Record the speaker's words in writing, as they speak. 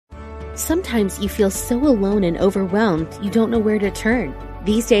Sometimes you feel so alone and overwhelmed you don't know where to turn.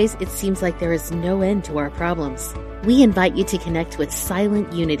 These days, it seems like there is no end to our problems. We invite you to connect with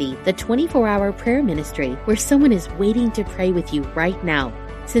Silent Unity, the 24-hour prayer ministry where someone is waiting to pray with you right now.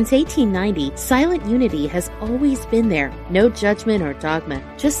 Since 1890, Silent Unity has always been there. No judgment or dogma,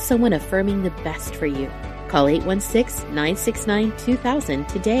 just someone affirming the best for you. Call 816-969-2000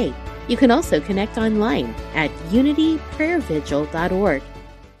 today. You can also connect online at unityprayervigil.org.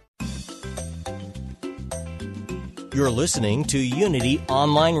 You're listening to Unity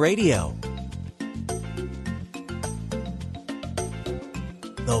Online Radio,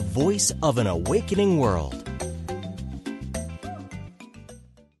 the voice of an awakening world.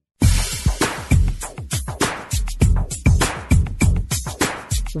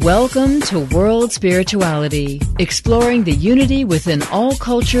 Welcome to World Spirituality, exploring the unity within all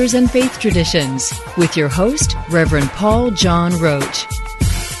cultures and faith traditions, with your host, Reverend Paul John Roach.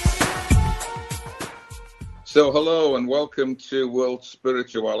 So hello and welcome to World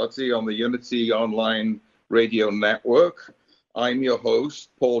Spirituality on the Unity Online Radio Network. I'm your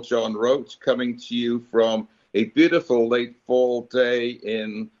host, Paul John Roach, coming to you from a beautiful late fall day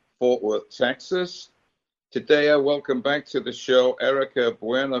in Fort Worth, Texas. Today I welcome back to the show Erika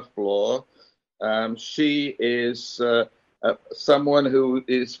Buenaflor. She is someone who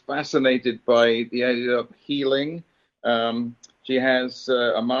is fascinated by the idea of healing. She has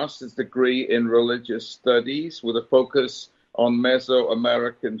a master's degree in religious studies with a focus on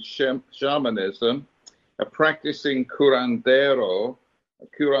Mesoamerican shamanism, a practicing curandera,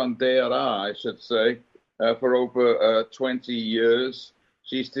 I should say, for over 20 years.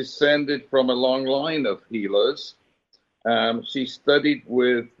 She's descended from a long line of healers. She studied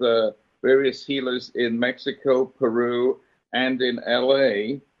with various healers in Mexico, Peru, and in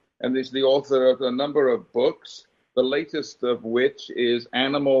LA, and is the author of a number of books, the latest of which is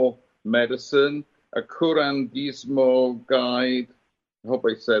Animal Medicine, a curanderismo guide. I hope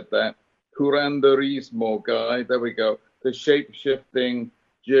I said that. Curanderismo guide, there we go. To shape-shifting,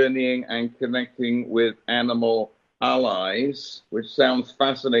 journeying, and connecting with animal allies, which sounds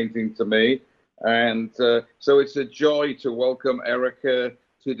fascinating to me. And so it's a joy to welcome Erika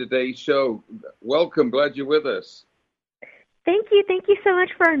to today's show. Welcome, glad you're with us. Thank you. Thank you so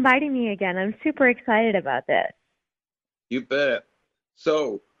much for inviting me again. I'm super excited about this. You bet.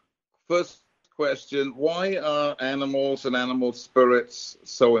 So, first question, why are animals and animal spirits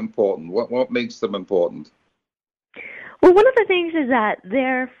so important? What makes them important? Well, one of the things is that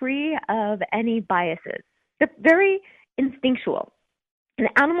they're free of any biases. They're very instinctual. And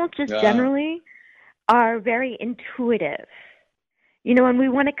animals just generally are very intuitive. You know, when we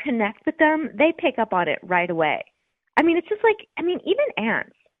want to connect with them, they pick up on it right away. I mean, it's just like, even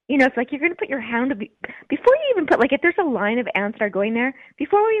ants. You know, it's like you're going to put your hand, before you even put, like if there's a line of ants that are going there,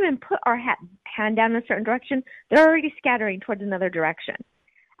 before we even put our hand down in a certain direction, they're already scattering towards another direction.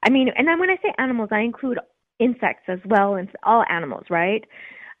 I mean, and then when I say animals, I include insects as well, and all animals, right?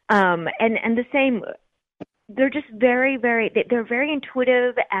 And the same, they're just very, they're very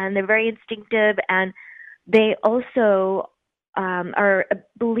intuitive, and they're very instinctive, and they also are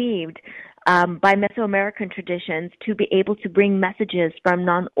believed by Mesoamerican traditions to be able to bring messages from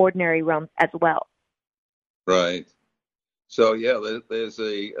non-ordinary realms as well. Right. So, yeah, there's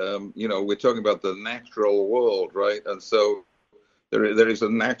a, we're talking about the natural world, right? And so there is a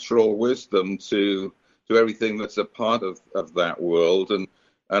natural wisdom to everything that's a part of that world. And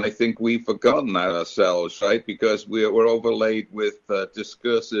I think we've forgotten that ourselves, right? Because we're overlaid with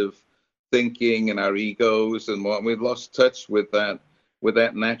discursive thinking and our egos and what we've lost touch with that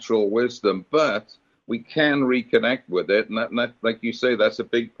natural wisdom, but we can reconnect with it. And that, like you say, that's a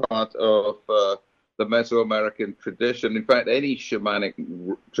big part of the Mesoamerican tradition. In fact, any shamanic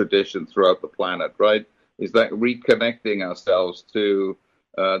tradition throughout the planet, right, is that reconnecting ourselves to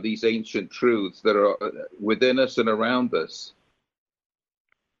these ancient truths that are within us and around us.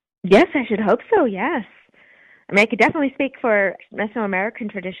 Yes, I should hope so, yes. I mean, I could definitely speak for Mesoamerican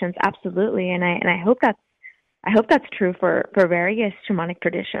traditions, absolutely, and I hope that's true for various shamanic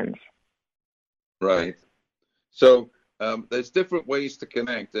traditions. Right. So there's different ways to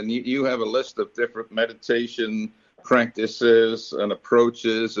connect, and you have a list of different meditation practices and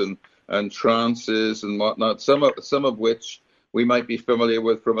approaches and trances and whatnot, some of which we might be familiar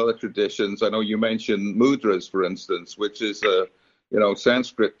with from other traditions. I know you mentioned mudras, for instance, which is a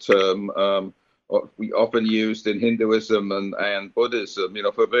Sanskrit term we often used in Hinduism and Buddhism,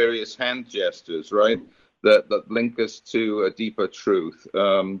 for various hand gestures, right? That link us to a deeper truth,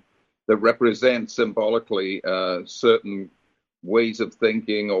 that represent symbolically certain ways of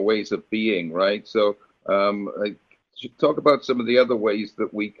thinking or ways of being, right? So talk about some of the other ways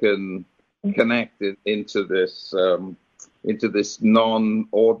that we can connect into this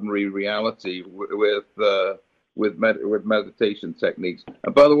non-ordinary reality with meditation techniques.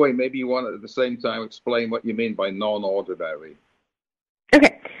 And by the way, maybe you want to at the same time explain what you mean by non-ordinary.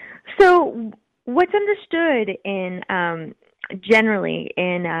 Okay, so what's understood in generally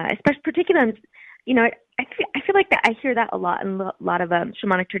in especially particularly, I feel like that I hear that a lot in a lot of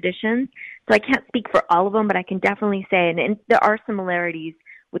shamanic traditions. So I can't speak for all of them, but I can definitely say, and there are similarities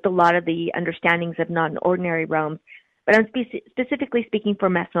with a lot of the understandings of non-ordinary realms. But I'm specifically speaking for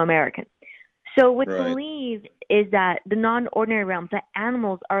Mesoamerican. So what's believed is that the non-ordinary realms, that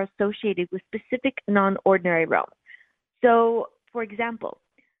animals are associated with specific non-ordinary realms. So, for example,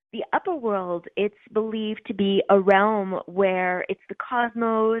 the upper world, it's believed to be a realm where it's the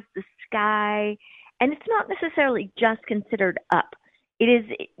cosmos, the sky, and it's not necessarily just considered up. It is,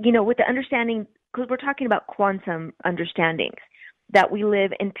 with the understanding, because we're talking about quantum understandings, that we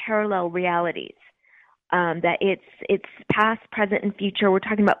live in parallel realities, that it's past, present, and future. We're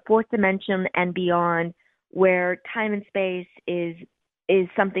talking about fourth dimension and beyond, where time and space is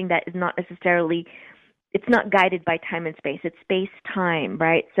something that is not necessarily, it's not guided by time and space. It's space-time,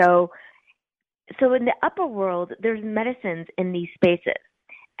 right? So in the upper world, there's medicines in these spaces.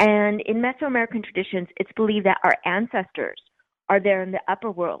 And in Mesoamerican traditions, it's believed that our ancestors are there in the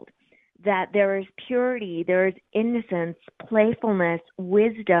upper world, that there is purity, there is innocence, playfulness,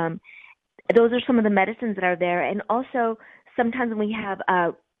 wisdom. Those are some of the medicines that are there. And also, sometimes when we have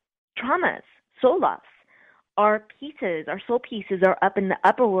traumas, soul loss, our soul pieces are up in the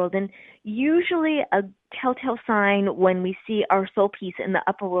upper world. And usually a telltale sign when we see our soul piece in the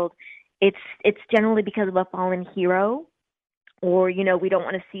upper world, it's generally because of a fallen hero, or, we don't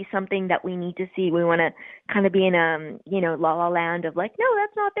want to see something that we need to see. We want to kind of be in la la land of like, no,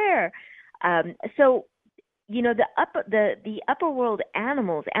 that's not there. So the upper world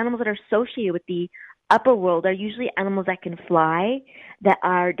animals that are associated with the upper world are usually animals that can fly, that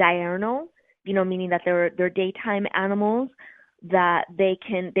are diurnal, meaning that they're daytime animals, that they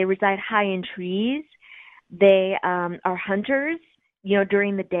reside high in trees. They are hunters,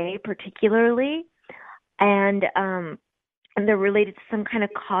 during the day particularly, and they're related to some kind of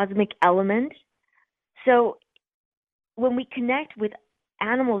cosmic element. So when we connect with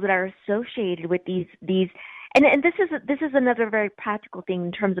animals that are associated with these and this is another very practical thing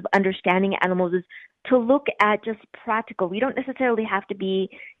in terms of understanding animals, is to look at just practical. We don't necessarily have to be,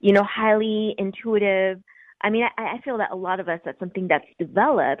 highly intuitive. I mean, I feel that a lot of us, that's something that's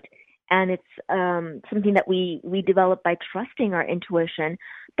developed, and it's something that we develop by trusting our intuition,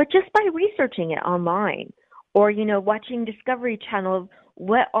 but just by researching it online, or, watching Discovery Channel of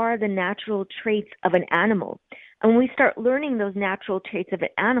what are the natural traits of an animal. And when we start learning those natural traits of an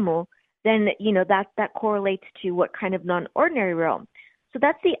animal, then, that correlates to what kind of non-ordinary realm. So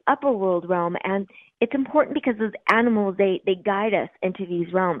that's the upper world realm, and it's important because those animals, they guide us into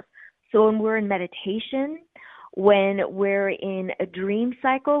these realms. So when we're in meditation, when we're in a dream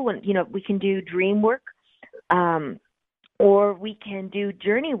cycle, when, we can do dream work, or we can do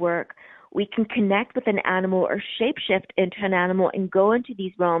journey work, we can connect with an animal or shapeshift into an animal and go into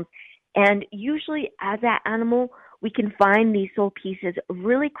these realms. And usually as that animal, we can find these soul pieces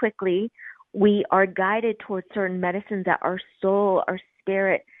really quickly. We are guided towards certain medicines that our soul, our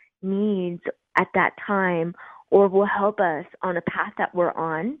spirit needs at that time, or will help us on a path that we're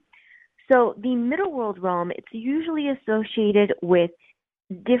on. So the middle world realm, it's usually associated with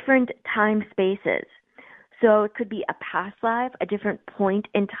different time spaces. So it could be a past life, a different point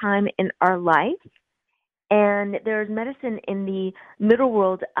in time in our life. And there's medicine in the middle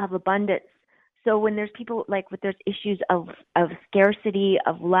world of abundance. So when there's people there's issues of scarcity,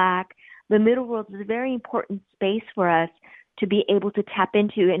 of lack, the middle world is a very important space for us to be able to tap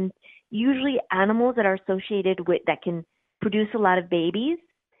into. And usually animals that are associated with, that can produce a lot of babies,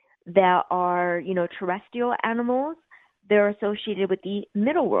 that are, terrestrial animals, they're associated with the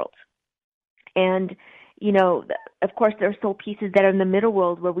middle world. And, of course, there are soul pieces that are in the middle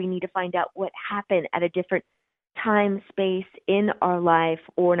world where we need to find out what happened at a different time, space in our life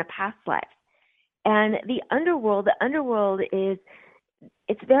or in a past life. And the underworld is,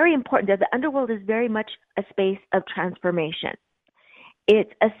 it's very important that the underworld is very much a space of transformation.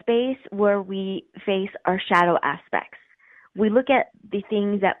 It's a space where we face our shadow aspects. We look at the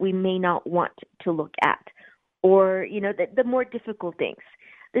things that we may not want to look at, or, the more difficult things.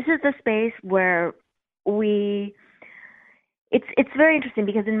 This is the space where it's very interesting,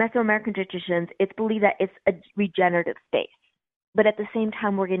 because in Mesoamerican traditions, it's believed that it's a regenerative space. But at the same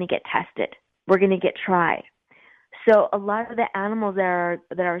time, we're going to get tested. We're going to get tried. So a lot of the animals that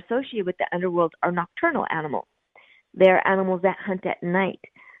are associated with the underworld are nocturnal animals. They're animals that hunt at night.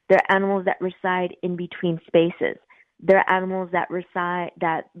 They're animals that reside in between spaces. They're animals that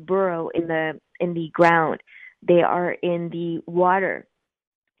burrow in the ground. They are in the water,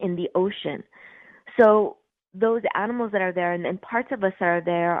 in the ocean. So those animals that are there, and parts of us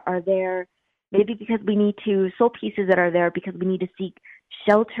that are there maybe because we need to, soul pieces that are there because we need to seek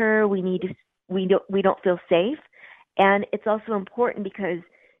shelter. We don't feel safe. And it's also important because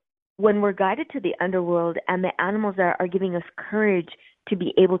when we're guided to the underworld and the animals are giving us courage to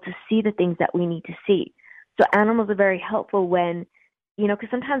be able to see the things that we need to see. So animals are very helpful when, because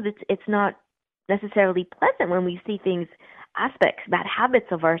sometimes it's not necessarily pleasant when we see things, aspects, bad habits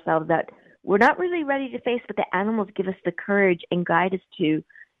of ourselves that we're not really ready to face, but the animals give us the courage and guide us to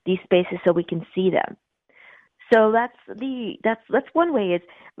these spaces so we can see them. So that's one way. It's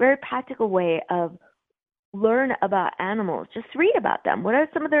a very practical way of learn about animals. Just read about them. What are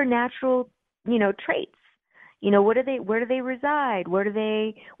some of their natural, traits? Where do they reside? What do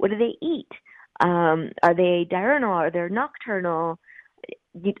they eat? Are they diurnal? Are they nocturnal?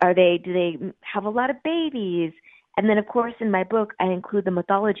 Do they have a lot of babies? And then, of course, in my book, I include the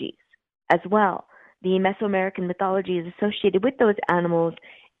mythologies as well. The Mesoamerican mythology is associated with those animals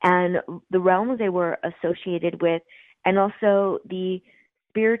and the realms they were associated with, and also the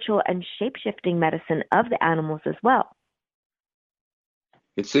spiritual and shape-shifting medicine of the animals as well.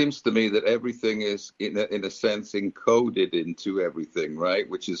 It seems to me that everything is, in a sense, encoded into everything, right?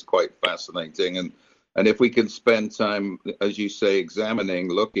 Which is quite fascinating. And if we can spend time, as you say, examining,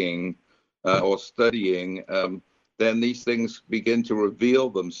 looking, or studying, then these things begin to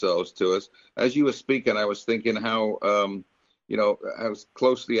reveal themselves to us. As you were speaking, I was thinking how, how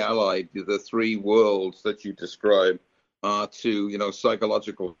closely allied the three worlds that you describe are to,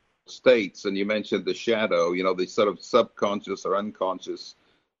 psychological states. And you mentioned the shadow, the sort of subconscious or unconscious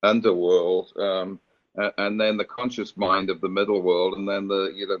underworld, and then the conscious mind of the middle world, and then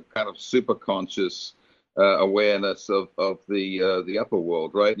the, kind of super conscious awareness of the upper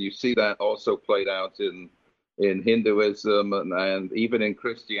world, right? And you see that also played out in Hinduism and even in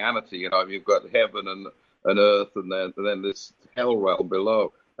Christianity. You've got heaven and earth, and then this hell realm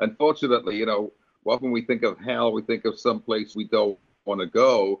below. Unfortunately, often we think of hell, we think of some place we don't want to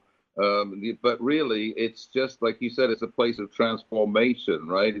go. But really, it's just like you said, it's a place of transformation,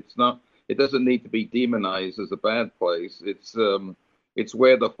 right? It doesn't need to be demonized as a bad place. It's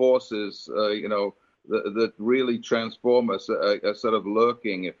where the forces, that really transform us are sort of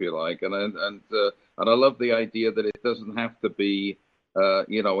lurking, if you like. And I love the idea that it doesn't have to be, a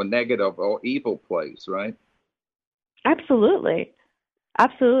negative or evil place, right? Absolutely.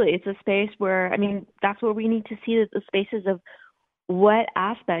 Absolutely. It's a space where, that's where we need to see the spaces of what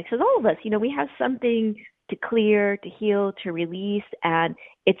aspects, as all of us, we have something to clear, to heal, to release, and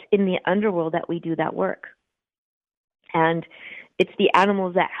it's in the underworld that we do that work. And it's the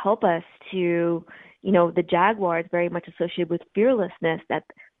animals that help us to, the jaguar is very much associated with fearlessness, that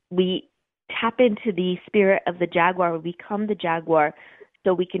we tap into the spirit of the jaguar, we become the jaguar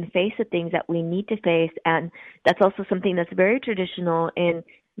so we can face the things that we need to face. And that's also something that's very traditional in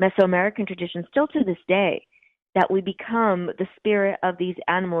Mesoamerican tradition still to this day, that we become the spirit of these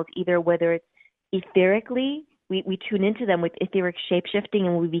animals, either whether it's etherically, we tune into them with etheric shape-shifting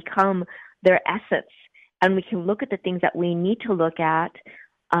and we become their essence. And we can look at the things that we need to look at.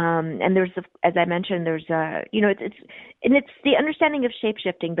 And there's, as I mentioned, there's, it's the understanding of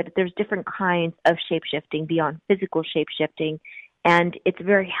shape-shifting, but there's different kinds of shape-shifting beyond physical shape-shifting. And it's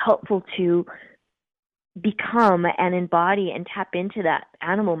very helpful to become and embody and tap into that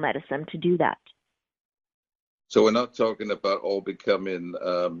animal medicine to do that. So we're not talking about all becoming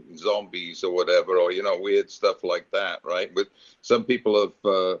zombies or whatever, or weird stuff like that, right? But some people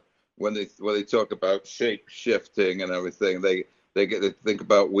have, when they talk about shape shifting and everything, they get to think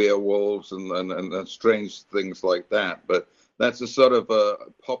about werewolves and strange things like that. But that's a sort of a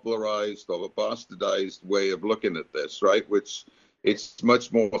popularized or a bastardized way of looking at this, right? Which it's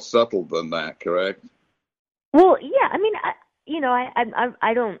much more subtle than that, correct? Well, yeah.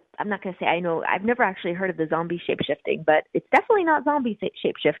 I'm not going to say I know. I've never actually heard of the zombie shape-shifting, but it's definitely not zombie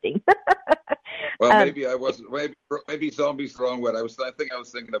shape-shifting. Well, maybe I wasn't. Maybe zombies the wrong word. I was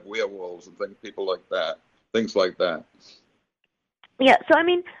thinking of werewolves and people like that, things like that. Yeah. So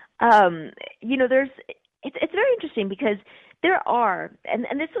there's. It's very interesting because there are, and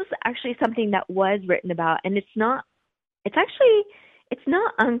this was actually something that was written about, and it's not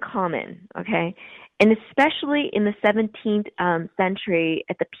uncommon, okay? And especially in the 17th century,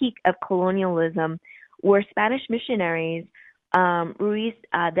 at the peak of colonialism, where Spanish missionaries, Ruiz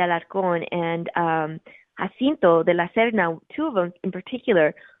de Alarcón and Jacinto de la Serna, two of them in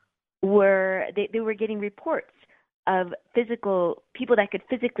particular, they were getting reports of physical people that could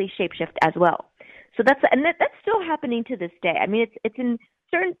physically shapeshift as well. So that's still happening to this day. I mean, it's in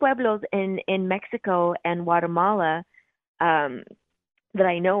certain pueblos in Mexico and Guatemala that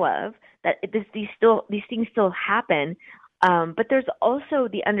I know of that these things still happen. But there's also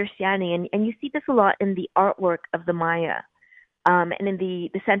the understanding, and you see this a lot in the artwork of the Maya, and in the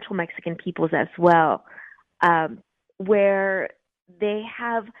Central Mexican peoples as well, where they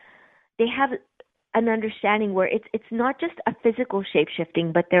have an understanding where it's not just a physical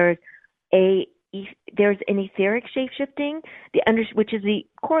shape-shifting, but there's an etheric shape-shifting, which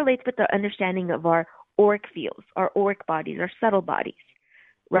correlates with the understanding of our auric fields, our auric bodies, our subtle bodies,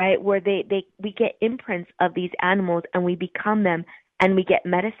 right? Where we get imprints of these animals and we become them, and we get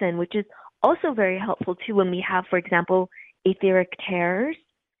medicine, which is also very helpful too when we have, for example, etheric tears.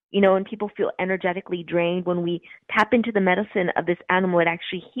 When people feel energetically drained, when we tap into the medicine of this animal, it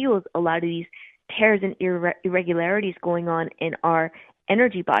actually heals a lot of these tears and irregularities going on in our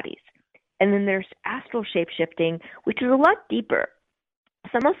energy bodies. And then there's astral shape-shifting, which is a lot deeper.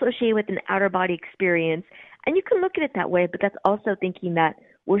 Some associate with an outer body experience, and you can look at it that way, but that's also thinking that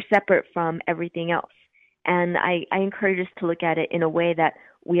we're separate from everything else. And I encourage us to look at it in a way that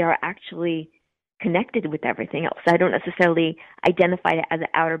we are actually connected with everything else. I don't necessarily identify it as an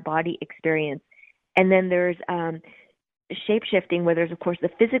outer body experience. And then there's shape-shifting, where there's, of course, the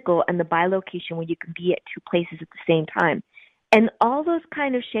physical and the bilocation, where you can be at two places at the same time. And all those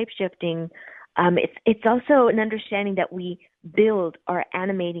kind of shape-shifting, it's also an understanding that we build our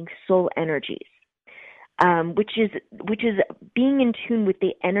animating soul energies, which is being in tune with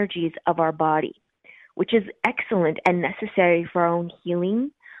the energies of our body, which is excellent and necessary for our own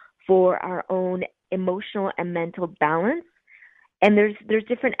healing, for our own emotional and mental balance. And there's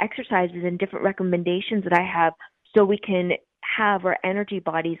different exercises and different recommendations that I have so we can have our energy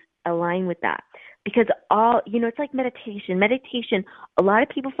bodies align with that. Because it's like meditation. Meditation, a lot of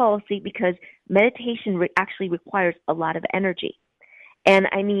people fall asleep because meditation actually requires a lot of energy. And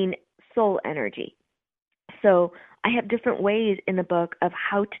I mean soul energy. So I have different ways in the book of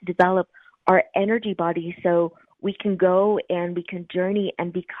how to develop our energy body so we can go and we can journey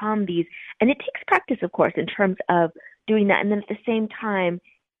and become these. And it takes practice, of course, in terms of doing that. And then at the same time,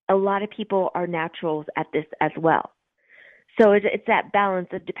 a lot of people are naturals at this as well. So it's that balance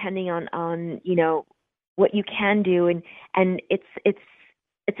of depending on what you can do, and it's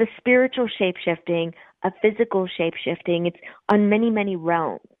a spiritual shape-shifting, a physical shape-shifting. It's on many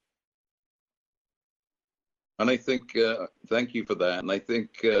realms. And I think, thank you for that. And I think,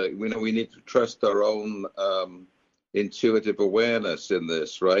 we need to trust our own intuitive awareness in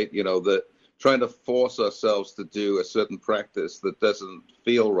this, right? That trying to force ourselves to do a certain practice that doesn't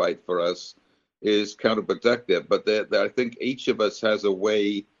feel right for us is counterproductive. But I think each of us has a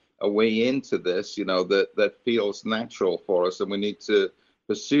way into this, that feels natural for us. And we need to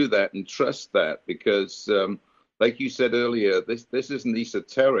pursue that and trust that, because like you said earlier, this isn't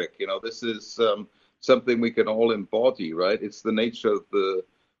esoteric. This is something we can all embody, right? It's the nature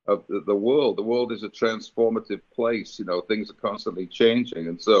of the world. The world is a transformative place. Things are constantly changing,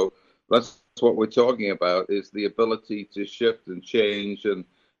 and so that's what we're talking about, is the ability to shift and change and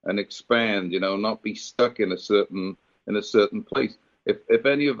expand. Not be stuck in a certain place. If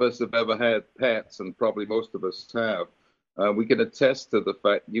any of us have ever had pets, and probably most of us have, we can attest to the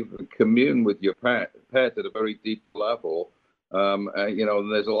fact you can commune with your pet at a very deep level. And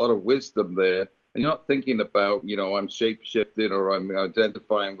there's a lot of wisdom there. And you're not thinking about, I'm shape-shifting or I'm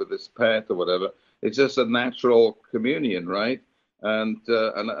identifying with this pet or whatever. It's just a natural communion, right? And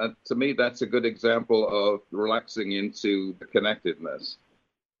to me, that's a good example of relaxing into the connectedness.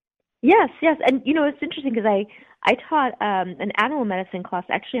 Yes. And, it's interesting because I taught an animal medicine class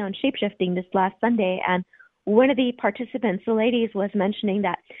actually on shape-shifting this last Sunday. And one of the participants, the ladies, was mentioning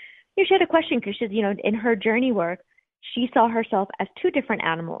that she had a question because she's, in her journey work, she saw herself as two different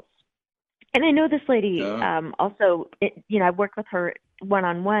animals. And I know this lady also. I've worked with her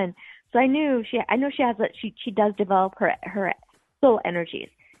one-on-one, so I know she has she does develop her soul energies,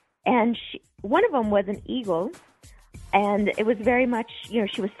 and one of them was an eagle, and it was very much she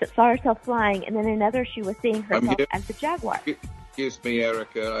saw herself flying, and then another she was seeing herself as the jaguar. Excuse me,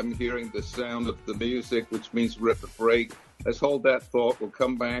 Erika. I'm hearing the sound of the music, which means we're at the break. Let's hold that thought. We'll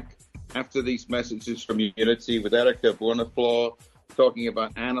come back after these messages from Unity with Erika Buenaflor, talking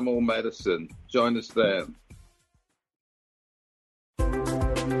about animal medicine. Join us then.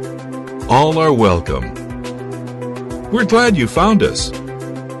 All are welcome. We're glad you found us.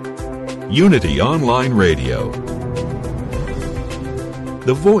 Unity Online Radio,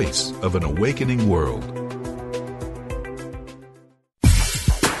 the voice of an awakening world.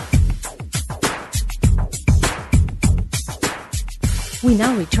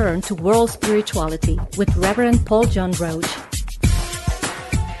 return to World Spirituality with Reverend Paul John Roach.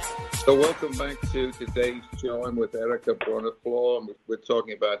 So welcome back to today's show. I'm with Erika Buenaflor, and we're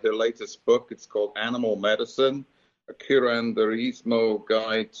talking about her latest book. It's called Animal Medicine, a curanderismo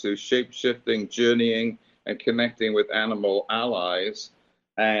guide to shape-shifting, journeying, and connecting with animal allies.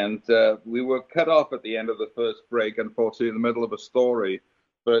 And we were cut off at the end of the first break, unfortunately, in the middle of a story.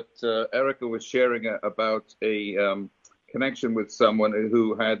 But Erika was sharing about a connection with someone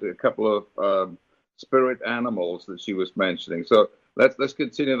who had a couple of spirit animals that she was mentioning. So let's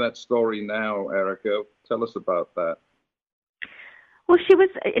continue that story now, Erika. Tell us about that. Well, she was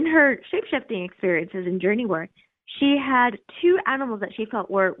in her shape-shifting experiences and journey work. She had two animals that she felt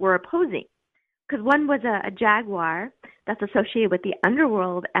were opposing. Because one was a jaguar that's associated with the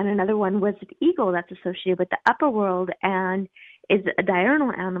underworld, and another one was an eagle that's associated with the upper world and is a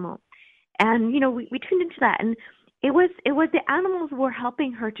diurnal animal. And, you know, we tuned into that, and it was the animals were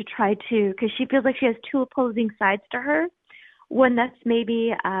helping her to try to, because she feels like she has two opposing sides to her. One that's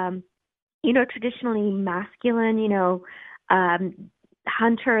maybe, you know, traditionally masculine, you know,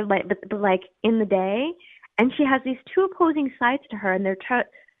 hunter, like in the day, and she has these two opposing sides to her, and they're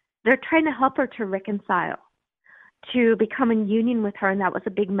trying to help her to reconcile, to become in union with her, and that was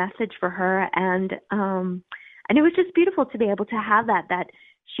a big message for her. And it was just beautiful to be able to have that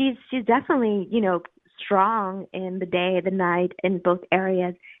she's definitely, you know, strong in the day, the night, in both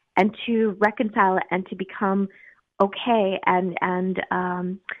areas, and to reconcile it and to become okay and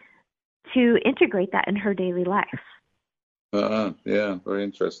to integrate that in her daily life. Yeah, very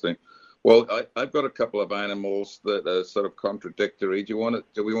interesting. Well, I've got a couple of animals that are sort of contradictory. Do we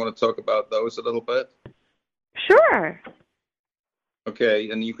want to talk about those a little bit? Sure. Okay,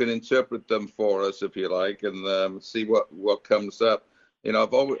 and you can interpret them for us if you like, and see what comes up. You know,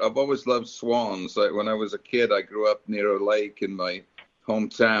 I've always loved swans. Like when I was a kid, I grew up near a lake in my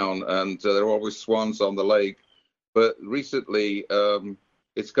hometown, and there were always swans on the lake. But recently,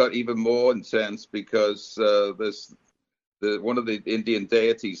 it's got even more intense because there's one of the Indian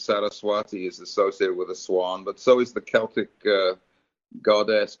deities, Saraswati, is associated with a swan, but so is the Celtic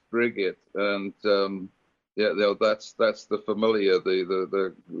goddess Brigid, and that's the familiar,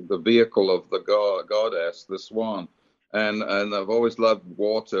 the vehicle of the goddess, the swan, and I've always loved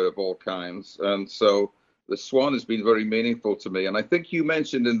water of all kinds, and so the swan has been very meaningful to me. And I think you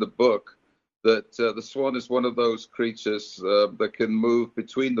mentioned in the book that the swan is one of those creatures that can move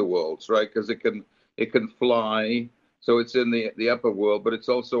between the worlds, right? Because it can fly. So it's in the upper world, but it's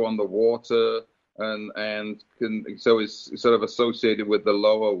also on the water, and so it's sort of associated with the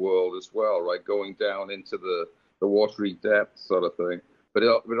lower world as well, right? Going down into the watery depths sort of thing. But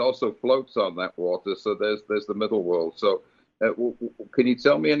it also floats on that water, so there's the middle world. So can you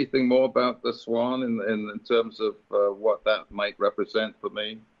tell me anything more about the swan in terms of what that might represent for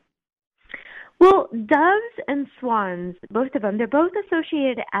me? Well, doves and swans, both of them, they're both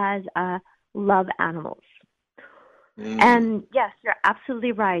associated as love animals. And yes, you're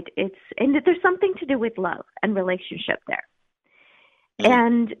absolutely right. And there's something to do with love and relationship there.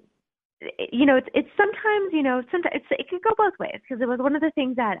 And you know, it's sometimes, you know, it could go both ways, because it was one of the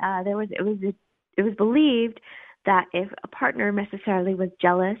things that it was believed that if a partner necessarily was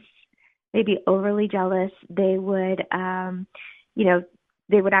jealous, maybe overly jealous, they would, you know,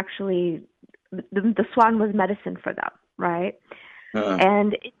 they would actually, the swan was medicine for them, right?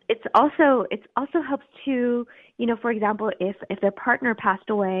 And it's also helps to, you know, for example, if their partner passed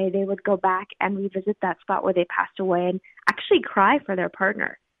away, they would go back and revisit that spot where they passed away and actually cry for their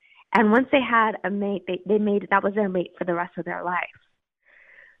partner. And once they had a mate, they made that was their mate for the rest of their life.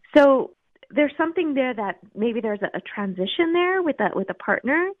 So there's something there that maybe there's a transition there with a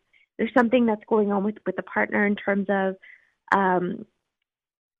partner. There's something that's going on with the partner in terms of,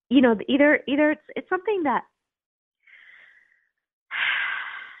 you know, either it's something that,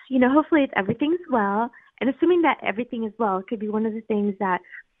 you know, hopefully everything's well. And assuming that everything is well, it could be one of the things that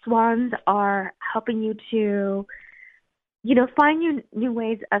swans are helping you to, you know, find new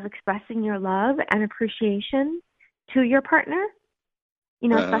ways of expressing your love and appreciation to your partner. You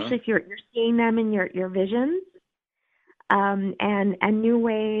know, especially if you're seeing them in your visions, and new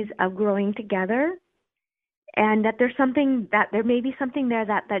ways of growing together, and that there may be something there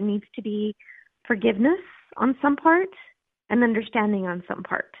that needs to be forgiveness on some part and understanding on some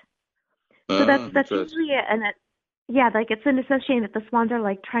part. So that's usually it. And like it's an association that the swans are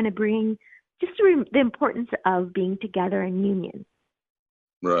like trying to bring just the importance of being together in union.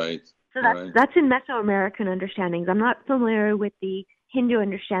 Right. So that's in Mesoamerican understandings. I'm not familiar with the Hindu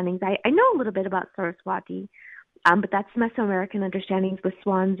understandings. I know a little bit about Saraswati, but that's Mesoamerican understandings with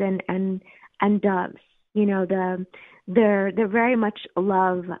swans and doves. You know, they're very much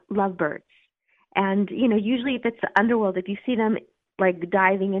lovebirds. And, usually if it's the underworld, if you see them like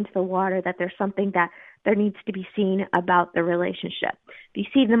diving into the water, that there's something that there needs to be seen about the relationship. If you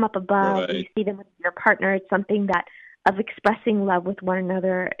see them up above, Right. you see them with your partner, it's something that of expressing love with one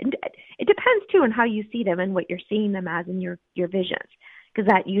another. And it depends too on how you see them and what you're seeing them as in your visions, because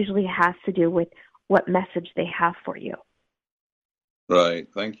that usually has to do with what message they have for you. Right.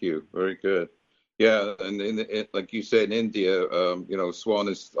 Thank you. Very good. Yeah, and like you said, in India, swan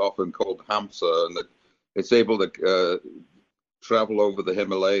is often called hamsa, and it's able to travel over the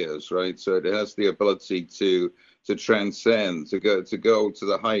Himalayas, right? So it has the ability to transcend, to go to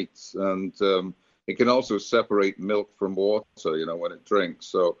the heights, and it can also separate milk from water, when it drinks.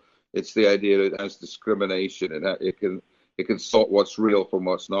 So it's the idea that it has discrimination. It can sort what's real from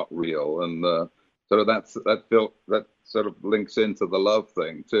what's not real, and that sort of links into the love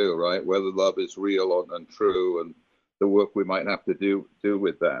thing too, right? Whether love is real and true, and the work we might have to do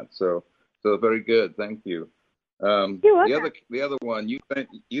with that. So very good. Thank you. The other one you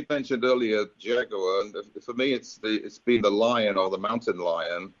mentioned earlier, jaguar, and for me it's been the lion or the mountain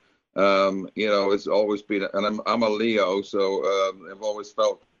lion. It's always been, and I'm a Leo, so I've always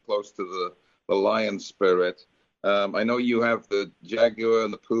felt close to the lion spirit. I know you have the jaguar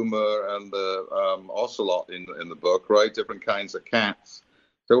and the puma and the ocelot in the book, right? Different kinds of cats.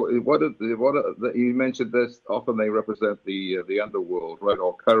 So you mentioned this, often they represent the underworld, right?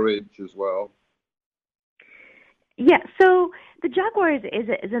 Or courage as well. Yeah, so the jaguar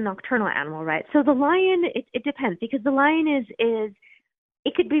is a nocturnal animal, right? So the lion, it depends, because the lion is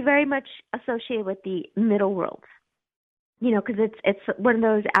it could be very much associated with the middle world, because it's one of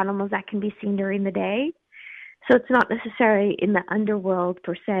those animals that can be seen during the day. So it's not necessarily in the underworld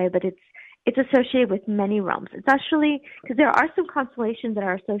per se, but it's associated with many realms. It's actually, because there are some constellations that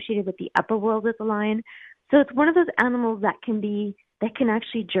are associated with the upper world with the lion. So it's one of those animals that can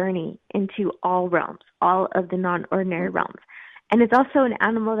actually journey into all realms, all of the non-ordinary realms. And it's also an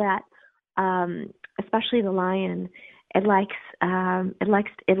animal that, especially the lion, it likes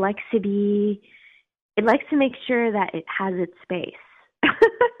to make sure that it has its space.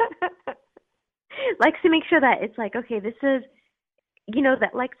 Likes to make sure that it's like, okay, this is,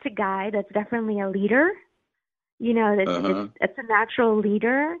 that likes to guide. That's definitely a leader. It's a natural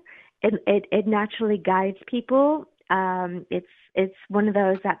leader. It naturally guides people. It's one of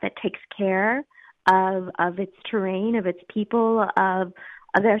those that takes care of its terrain, of its people, of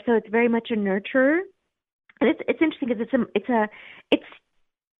there. So it's very much a nurturer. And it's interesting because it's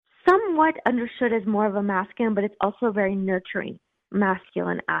somewhat understood as more of a masculine, but it's also a very nurturing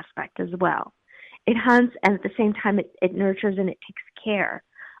masculine aspect as well. It hunts, and at the same time, it nurtures and it takes care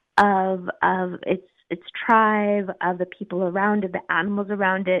of its tribe, of the people around it, the animals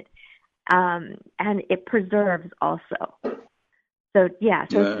around it, and it preserves also. So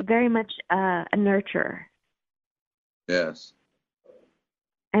it's very much a nurturer. Yes.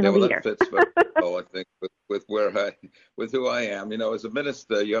 And a leader. That fits very well, I think, with who I am. As a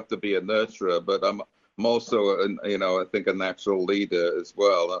minister, you have to be a nurturer, but I'm also, I think a natural leader as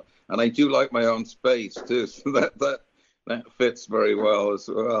well. And I do like my own space too, so that fits very well as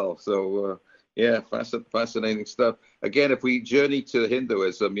well. So fascinating stuff. Again, if we journey to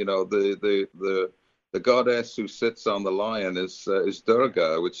Hinduism, the goddess who sits on the lion is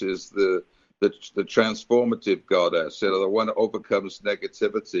Durga, which is the transformative goddess, the one that overcomes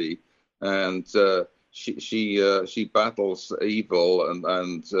negativity, and she battles evil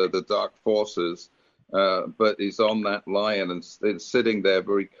and the dark forces. But is on that lion and sitting there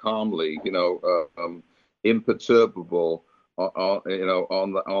very calmly, imperturbable,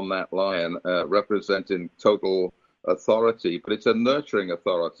 on that lion, representing total authority. But it's a nurturing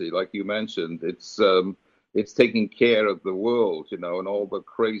authority, like you mentioned. It's taking care of the world, and all the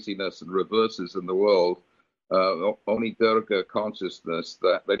craziness and reverses in the world. Only Durga consciousness,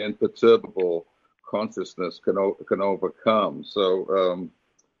 that imperturbable consciousness, can overcome. So.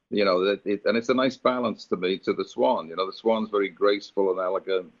 And it's a nice balance to me to the swan. The swan's very graceful and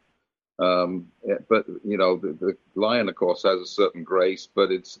elegant, but the lion, of course, has a certain grace,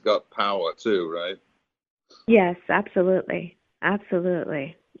 but it's got power too, right? Yes, absolutely, a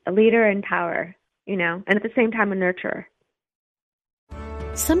leader and power, and at the same time a nurturer.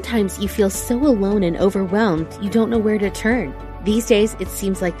 Sometimes you feel so alone and overwhelmed you don't know where to turn. These days, it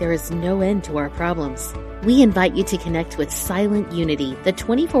seems like there is no end to our problems. We invite you to connect with Silent Unity, the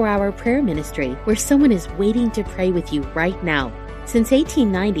 24-hour prayer ministry where someone is waiting to pray with you right now. Since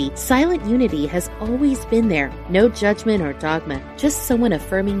 1890, Silent Unity has always been there. No judgment or dogma, just someone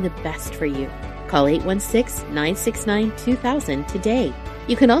affirming the best for you. Call 816-969-2000 today.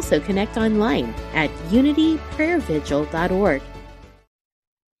 You can also connect online at unityprayervigil.org.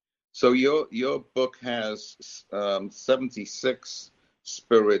 So your book has 76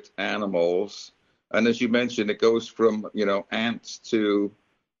 spirit animals, and as you mentioned, it goes from ants to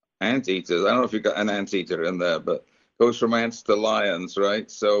anteaters. I don't know if you've got an anteater in there, but goes from ants to lions,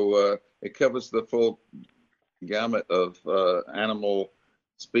 right? So it covers the full gamut of animal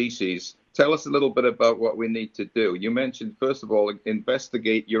species. Tell us a little bit about what we need to do. You mentioned, first of all,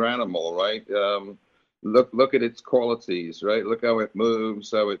 investigate your animal, right? Look at its qualities, right? Look how it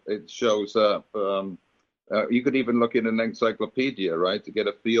moves, how it shows up. You could even look in an encyclopedia, right, to get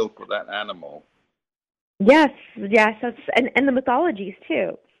a feel for that animal. Yes, and the mythologies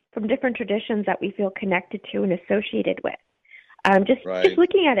too, from different traditions that we feel connected to and associated with. Just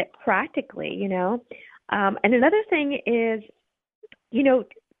looking at it practically, And another thing is,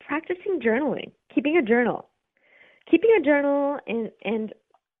 practicing journaling, keeping a journal and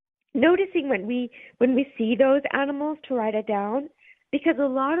noticing when we see those animals to write it down, because a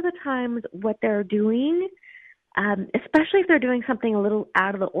lot of the times what they're doing, especially if they're doing something a little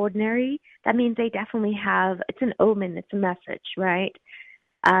out of the ordinary, that means they definitely it's an omen, it's a message, right?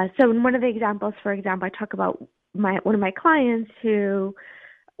 So in one of the examples, for example, I talk about one of my clients who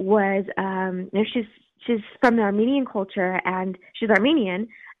was, she's from the Armenian culture, and she's Armenian,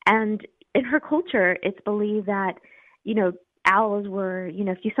 and in her culture, it's believed that, owls were,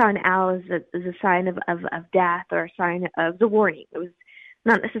 if you saw an owl as a sign of death or a sign of the warning. It was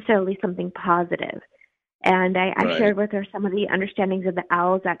not necessarily something positive. And I shared with her some of the understandings of the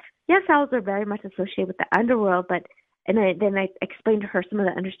owls, that, yes, owls are very much associated with the underworld, then I explained to her some of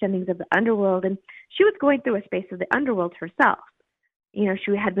the understandings of the underworld, and she was going through a space of the underworld herself.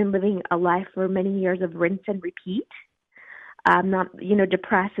 She had been living a life for many years of rinse and repeat, not,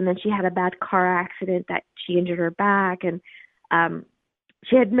 depressed, and then she had a bad car accident that she injured her back, and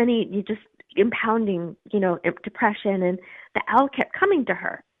she had many just impounding, depression, and the owl kept coming to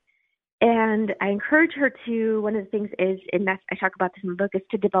her. And I encourage her to, one of the things is, and that's, I talk about this in the book, is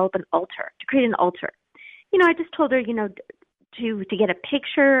to develop an altar, to create an altar. I just told her, to get a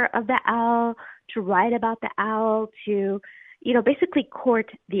picture of the owl, to write about the owl, to, basically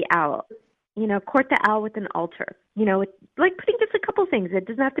court the owl. Court the owl with an altar. With, like putting just a couple things. It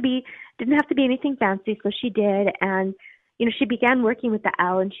didn't have to be anything fancy. So she did, and she began working with the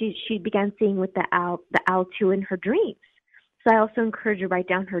owl, and she began seeing with the owl too in her dreams. So I also encourage her to write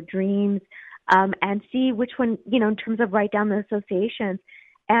down her dreams, and see which one, in terms of write down the associations,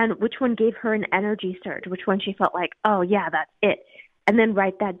 and which one gave her an energy surge, which one she felt like, oh yeah, that's it, and then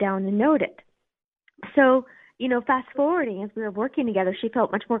write that down and note it. So, fast forwarding, as we were working together, she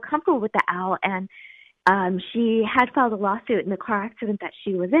felt much more comfortable with the owl, and she had filed a lawsuit in the car accident that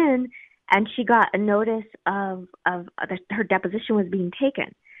she was in, and she got a notice of her deposition was being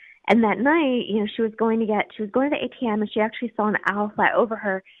taken. And that night, she was going to the ATM, and she actually saw an owl fly over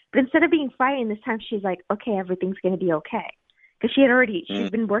her. But instead of being frightened, this time she's like, okay, everything's going to be okay. Because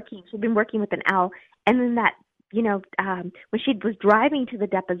she'd been working with an owl. And then that, when she was driving to the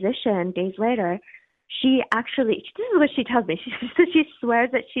deposition days later, this is what she tells me. She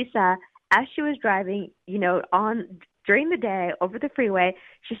swears that she saw, as she was driving, during the day over the freeway,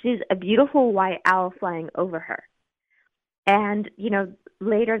 she sees a beautiful white owl flying over her. And,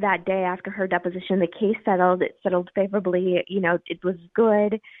 later that day after her deposition, the case settled. It settled favorably. It was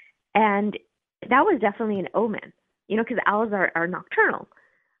good. And that was definitely an omen, because owls are nocturnal.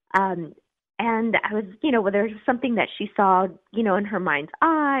 And I was, whether it was something that she saw, in her mind's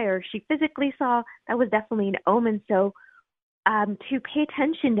eye, or she physically saw, that was definitely an omen. So to pay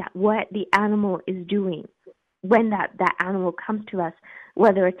attention to what the animal is doing when that animal comes to us,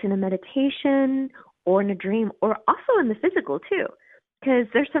 whether it's in a meditation or in a dream, or also in the physical too, because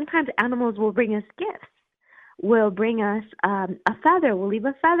there's sometimes animals will bring us gifts, will bring us a feather, will leave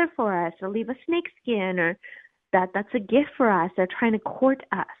a feather for us, or leave a snake skin, or that's a gift for us. They're trying to court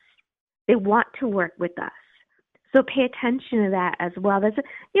us. They want to work with us. So pay attention to that as well. That's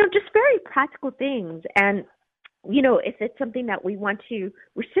just very practical things. And if it's something that we want to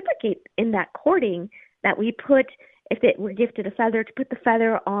reciprocate in that courting, that we put, if we're gifted a feather, to put the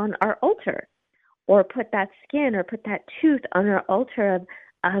feather on our altar, or put that skin or put that tooth on our altar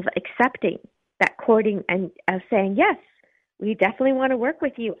of accepting that courting, and of saying, yes, we definitely want to work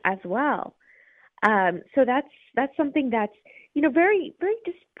with you as well. So that's something that's, very, very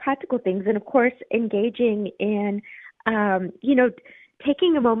just practical things. And of course, engaging in,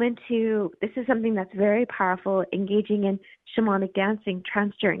 taking a moment to, this is something that's very powerful, engaging in shamanic dancing,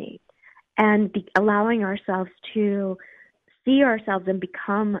 trance journey, and allowing ourselves to see ourselves and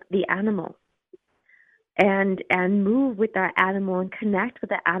become the animal. and move with our animal and connect with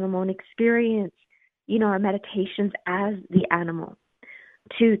the animal and experience, our meditations as the animal,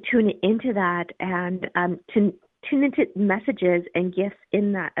 to tune into that and to tune into messages and gifts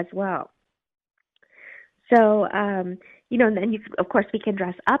in that as well. So, and then of course we can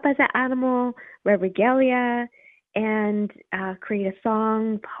dress up as an animal, wear regalia, and create a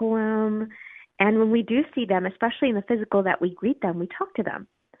song, poem. And when we do see them, especially in the physical that we greet them, we talk to them.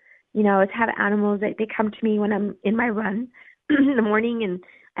 It's have animals that they come to me when I'm in my run in the morning, and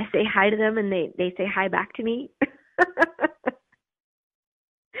I say hi to them, and they say hi back to me.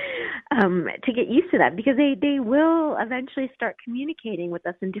 To get used to that, because they will eventually start communicating with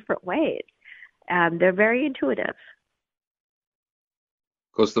us in different ways. They're very intuitive. Of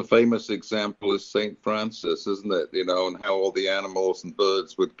course, the famous example is St. Francis, isn't it? And how all the animals and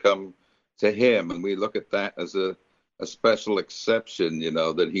birds would come to him, and we look at that as a special exception,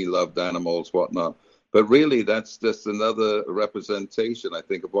 that he loved animals, whatnot. But really, that's just another representation, I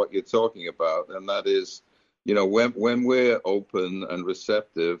think, of what you're talking about, and that is, when we're open and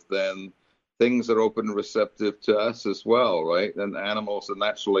receptive, then things are open and receptive to us as well, right? And animals are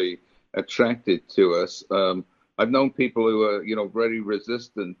naturally attracted to us. I've known people who are, very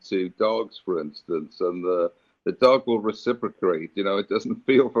resistant to dogs, for instance, and the dog will reciprocate. It doesn't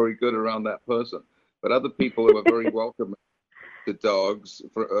feel very good around that person. But other people who are very welcoming to dogs,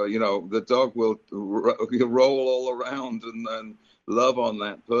 the dog will roll all around and love on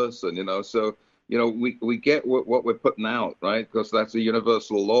that person. So we get what we're putting out, right? Because that's a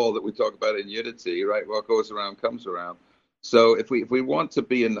universal law that we talk about in unity, right? What goes around comes around. So if we want to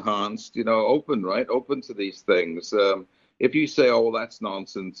be enhanced, open, right? Open to these things. If you say, oh, that's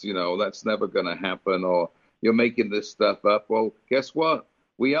nonsense, that's never going to happen, or you're making this stuff up, well, guess what?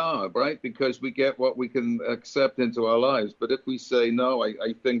 We are, right? Because we get what we can accept into our lives. But if we say, no,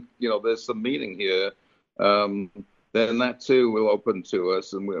 I think, there's some meaning here, then that too will open to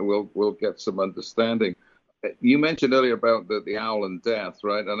us, and we'll get some understanding. You mentioned earlier about the owl and death,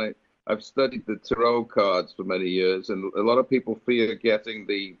 right? And I've studied the tarot cards for many years, and a lot of people fear getting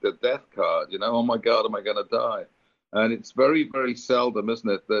the death card, oh my God, am I going to die? And it's very, very seldom, isn't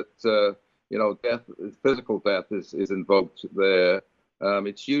it, that, death, physical death is invoked there.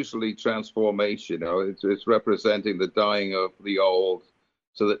 It's usually transformation, it's representing the dying of the old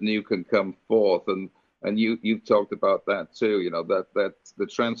so that new can come forth. And you've talked about that too, that the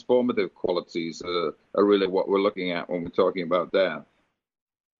transformative qualities are really what we're looking at when we're talking about death.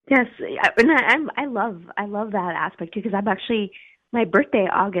 Yes, and I love that aspect too, because I'm actually, my birthday,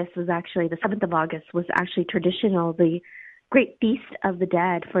 August, was actually, the 7th of August was actually traditional, the Great Feast of the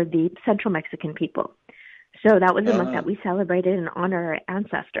Dead for the Central Mexican people. So that was the month that we celebrated and honor our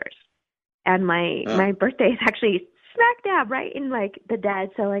ancestors. And my birthday is actually smack dab right in the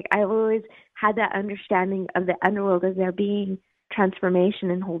dead. So I always had that understanding of the underworld as there being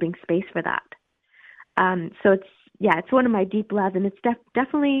transformation and holding space for that. So it's one of my deep loves, and it's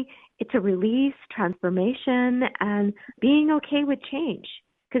definitely, it's a release, transformation, and being okay with change,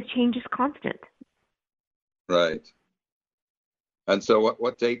 because change is constant. Right. And so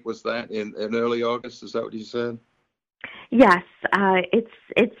what date was that, in early August? Is that what you said? Yes, it's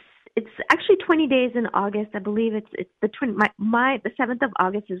actually 20 days in August. I believe it's the the 7th of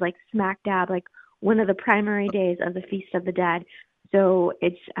August is smack dab, one of the primary days of the Feast of the Dead. So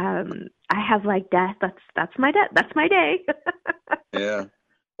it's I have death. That's my day. Yeah.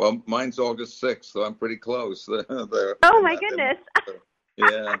 Well, mine's August 6th, so I'm pretty close. There. Oh my goodness.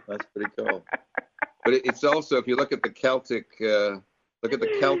 Yeah, that's pretty cool. But it's also, if you look at the Celtic, year, the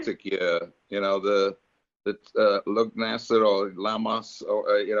Lugnasser or Lammas,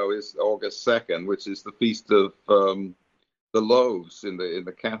 is August 2nd, which is the feast of the loaves in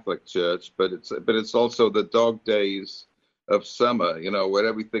the Catholic Church. But it's also the dog days of summer, where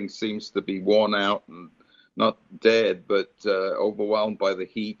everything seems to be worn out and not dead, but overwhelmed by the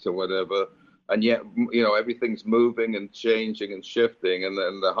heat or whatever. And yet, everything's moving and changing and shifting, and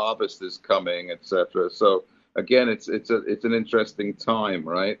then the harvest is coming, etc. So again, it's an interesting time,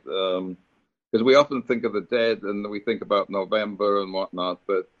 right? Because we often think of the dead and we think about November and whatnot,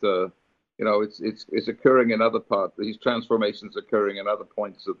 but it's occurring in other parts. These transformations occurring in other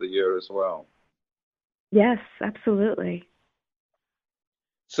points of the year as well. Yes, absolutely.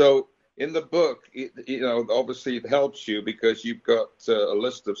 So in the book, obviously it helps you because you've got a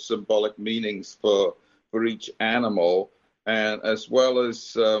list of symbolic meanings for each animal, and as well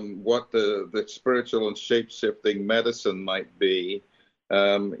as what the spiritual and shape-shifting medicine might be,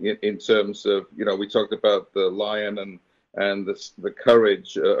 in terms of, we talked about the lion and the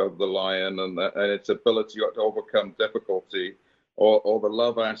courage of the lion and its ability to overcome difficulty, or the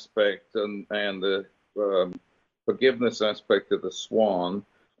love aspect and the forgiveness aspect of the swan.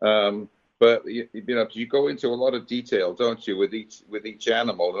 But you go into a lot of detail, don't you, with each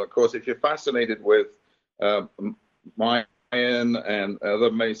animal? And of course, if you're fascinated with Mayan and other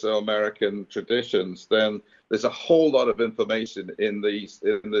Mesoamerican traditions, then there's a whole lot of information in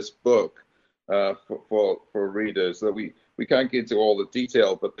this book for readers that we can't get into all the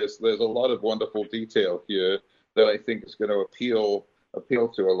detail, but there's a lot of wonderful detail here that I think is going to appeal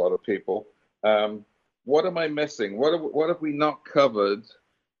to a lot of people. What am I missing? What have we not covered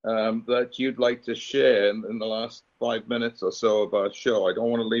that you'd like to share in the last 5 minutes or so of our show? I don't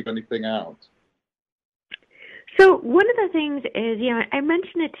want to leave anything out. So one of the things is, I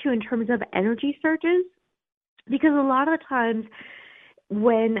mentioned it too in terms of energy surges, because a lot of the times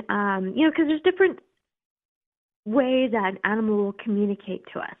when, because there's different ways that an animal will communicate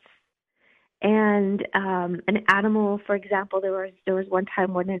to us. And an animal, for example, there was one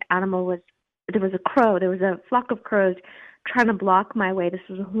time when there was a flock of crows trying to block my way. This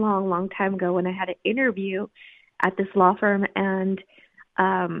was a long, long time ago when I had an interview at this law firm, and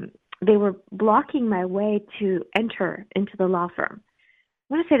they were blocking my way to enter into the law firm.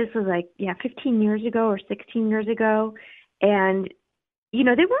 I want to say this was 15 years ago or 16 years ago. And, they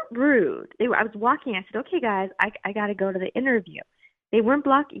weren't rude. I was walking. I said, okay, guys, I got to go to the interview. They weren't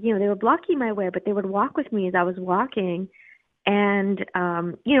blocking, they were blocking my way, but they would walk with me as I was walking. And,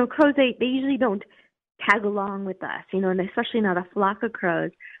 crows, they usually don't tag along with us, and especially not a flock of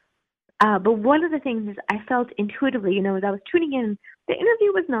crows. But one of the things is I felt intuitively, as I was tuning in, the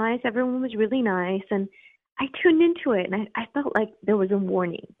interview was nice. Everyone was really nice. And I tuned into it, and I felt like there was a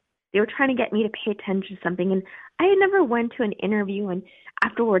warning. They were trying to get me to pay attention to something. And I had never went to an interview, and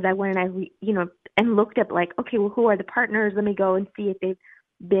afterwards I went and and looked up okay, well, who are the partners? Let me go and see if they've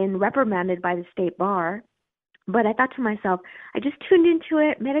been reprimanded by the state bar. But I thought to myself, I just tuned into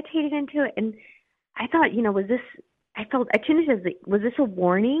it, meditated into it, and I thought, I tuned into it, was this a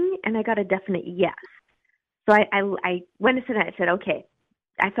warning? And I got a definite yes. So I went and I said, okay.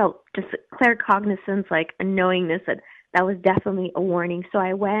 I felt just claircognizance, a knowingness that was definitely a warning. So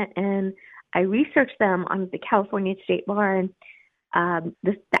I went and I researched them on the California State Bar, and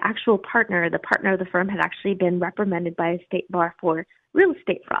the actual partner, of the firm, had actually been reprimanded by a state bar for real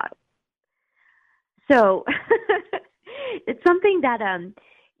estate fraud. So it's something that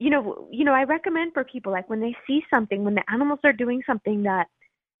I recommend for people, when they see something, when the animals are doing something that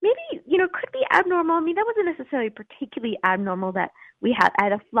maybe, could be abnormal. I mean, that wasn't necessarily particularly abnormal that I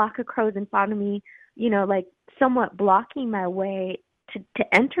had a flock of crows in front of me, somewhat blocking my way to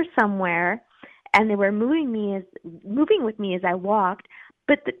enter somewhere, and they were moving with me as I walked.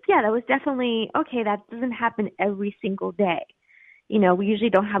 But that was definitely, okay, that doesn't happen every single day. We usually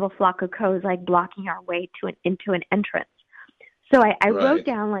don't have a flock of crows blocking our way into an entrance. So I wrote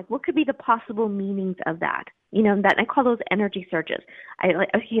down what could be the possible meanings of that. That I call those energy surges.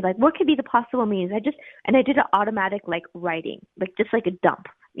 What could be the possible meanings? I did an automatic writing, just a dump.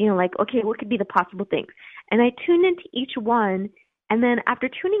 Okay, what could be the possible things? And I tuned into each one, and then after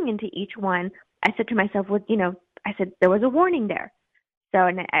tuning into each one, I said to myself, I said there was a warning there. So,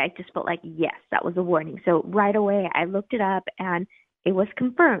 and I just felt yes, that was a warning. So right away I looked it up, and it was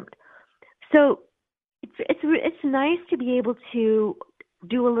confirmed. So it's nice to be able to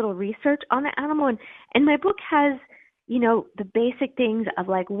do a little research on the animal, and my book has the basic things of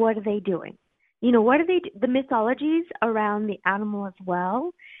what are they doing, what are the mythologies around the animal as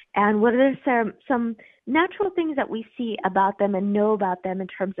well, and what are some natural things that we see about them and know about them in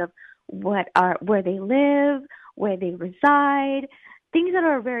terms of where they live, where they reside, things that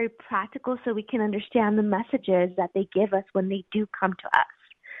are very practical so we can understand the messages that they give us when they do come to us.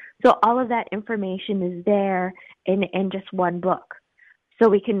 So all of that information is there in just one book. So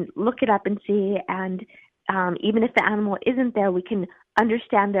we can look it up and see, and even if the animal isn't there, we can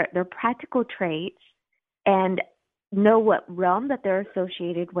understand their practical traits and know what realm that they're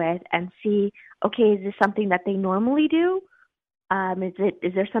associated with, and see, okay, is this something that they normally do?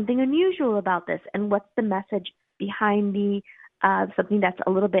 Is there something unusual about this? And what's the message behind something that's a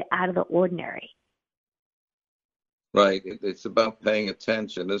little bit out of the ordinary? Right. It's about paying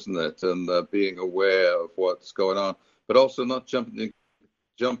attention, isn't it? And being aware of what's going on, but also not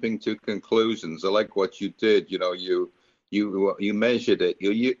jumping to conclusions. I like what you did. You measured it.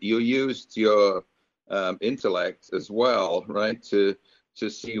 You used your intellect as well, right? To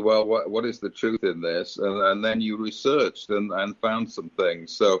see, well, what is the truth in this, and then you researched and found some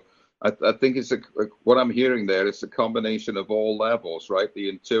things. So I think it's what I'm hearing there is a combination of all levels, right? The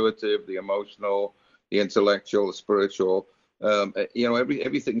intuitive, the emotional, the intellectual, the spiritual.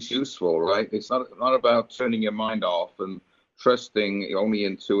 Everything's useful, right? It's not about turning your mind off and trusting only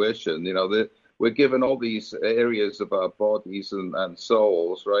intuition. we're given all these areas of our bodies and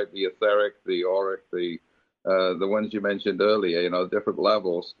souls, right? The etheric, the auric, the ones you mentioned earlier, different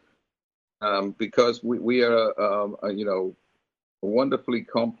levels, because we are, a wonderfully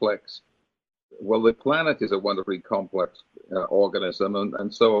complex. Well, the planet is a wonderfully complex organism,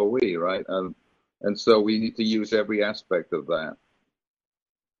 and so are we, right? And so we need to use every aspect of that.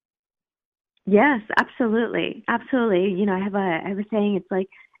 Yes, absolutely. Absolutely. I have a saying, it's like,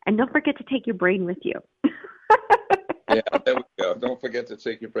 and don't forget to take your brain with you. Yeah, there we go. Don't forget to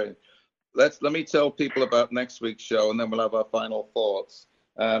take your brain. Let me tell people about next week's show, and then we'll have our final thoughts.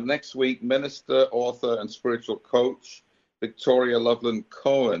 Next week, minister, author, and spiritual coach Victoria Loveland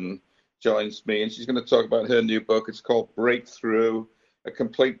Cohen joins me, and she's going to talk about her new book. It's called Breakthrough, A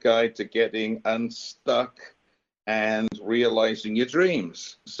Complete Guide to Getting Unstuck and Realizing Your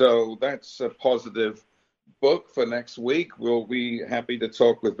Dreams. So that's a positive book for next week. We'll be happy to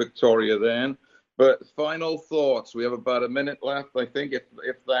talk with Victoria then. But final thoughts. We have about a minute left, I think, if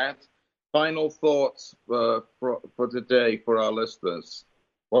that. Final thoughts for today for our listeners.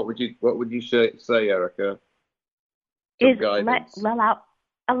 What would you say, Erika? Is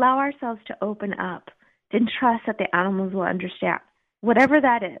allow ourselves to open up and trust that the animals will understand, whatever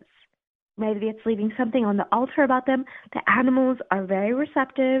that is. Maybe it's leaving something on the altar about them. The animals are very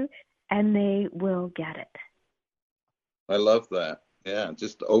receptive, and they will get it. I love that. Yeah,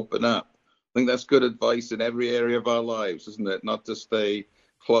 just open up. I think that's good advice in every area of our lives, isn't it? Not to stay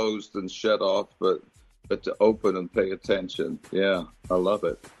closed and shut off, but to open and pay attention. Yeah, I love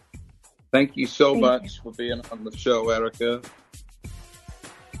it. Thank you so much for being on the show, Erika.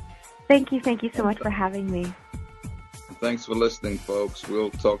 Thank you so much for having me. Thanks for listening, folks. We'll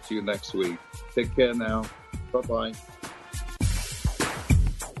talk to you next week. Take care now. Bye-bye.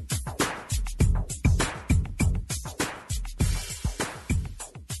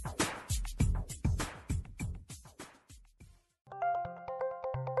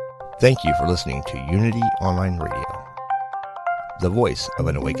 Thank you for listening to Unity Online Radio, the voice of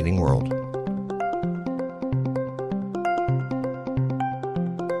an awakening world.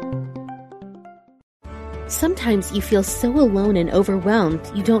 Sometimes you feel so alone and overwhelmed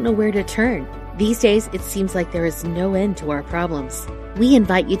you don't know where to turn. These days, it seems like there is no end to our problems. We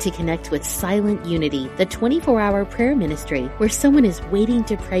invite you to connect with Silent Unity, the 24-hour prayer ministry where someone is waiting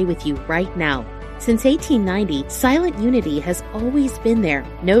to pray with you right now. Since 1890, Silent Unity has always been there.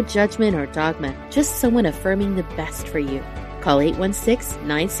 No judgment or dogma, just someone affirming the best for you. Call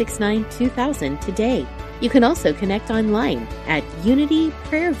 816-969-2000 today. You can also connect online at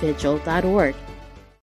unityprayervigil.org